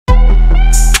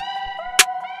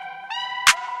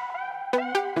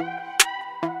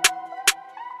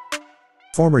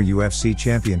Former UFC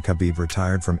champion Khabib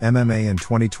retired from MMA in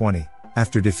 2020,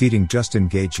 after defeating Justin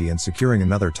Gaethje and securing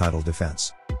another title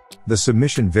defense. The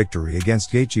submission victory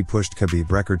against Gaethje pushed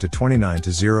Khabib's record to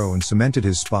 29-0 and cemented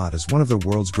his spot as one of the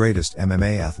world's greatest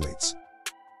MMA athletes.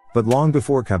 But long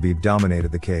before Khabib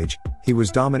dominated the cage, he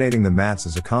was dominating the mats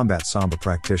as a combat Sambo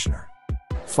practitioner.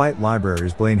 Fight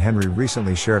Library's Blaine Henry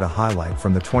recently shared a highlight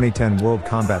from the 2010 World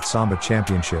Sambo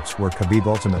Championships where Khabib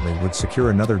ultimately would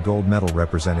secure another gold medal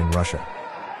representing Russia.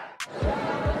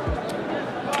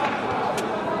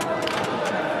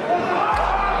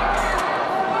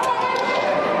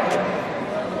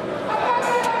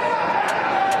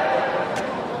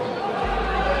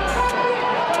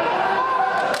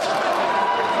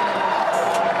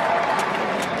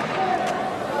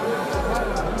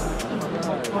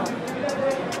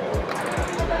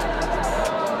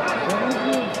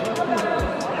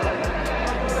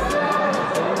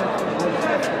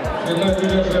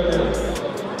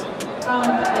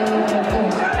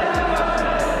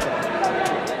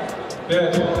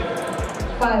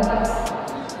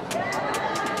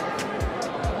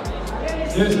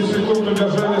 Если секунд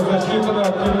удержания засчитано,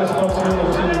 активность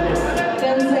спортсменов синего.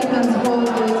 10 seconds hold is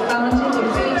counted,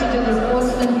 defeated to the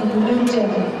sportsman in blue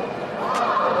jacket.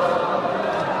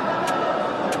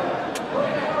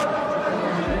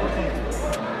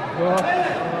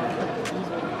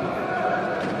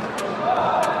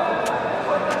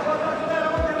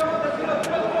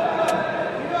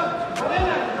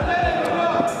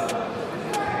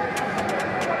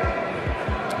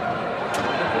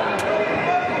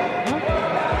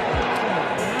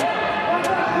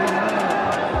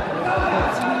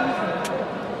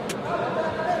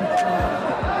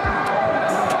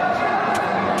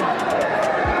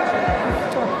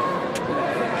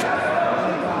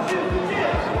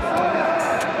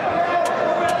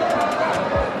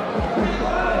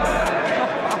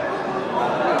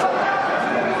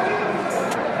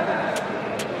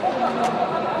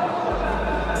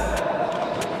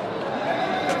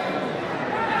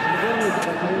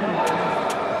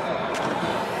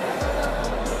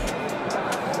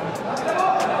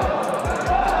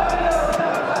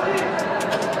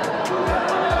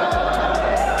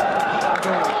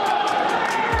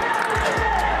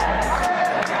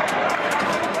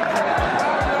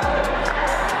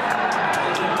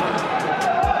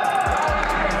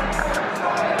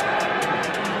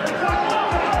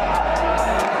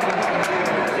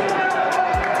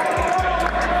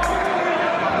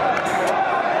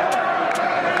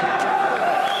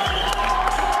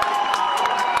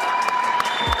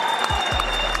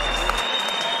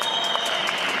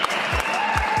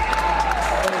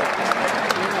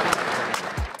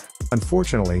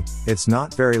 Unfortunately, it's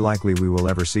not very likely we will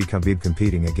ever see Khabib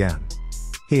competing again.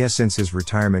 He has since his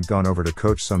retirement gone over to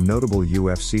coach some notable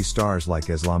UFC stars like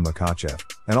Islam Makhachev,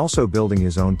 and also building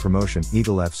his own promotion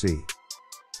Eagle FC.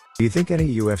 Do you think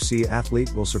any UFC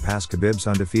athlete will surpass Khabib's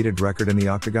undefeated record in the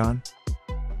octagon?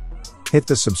 Hit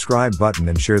the subscribe button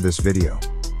and share this video.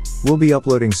 We'll be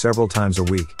uploading several times a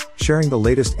week, sharing the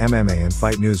latest MMA and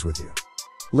fight news with you.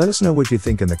 Let us know what you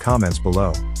think in the comments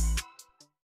below.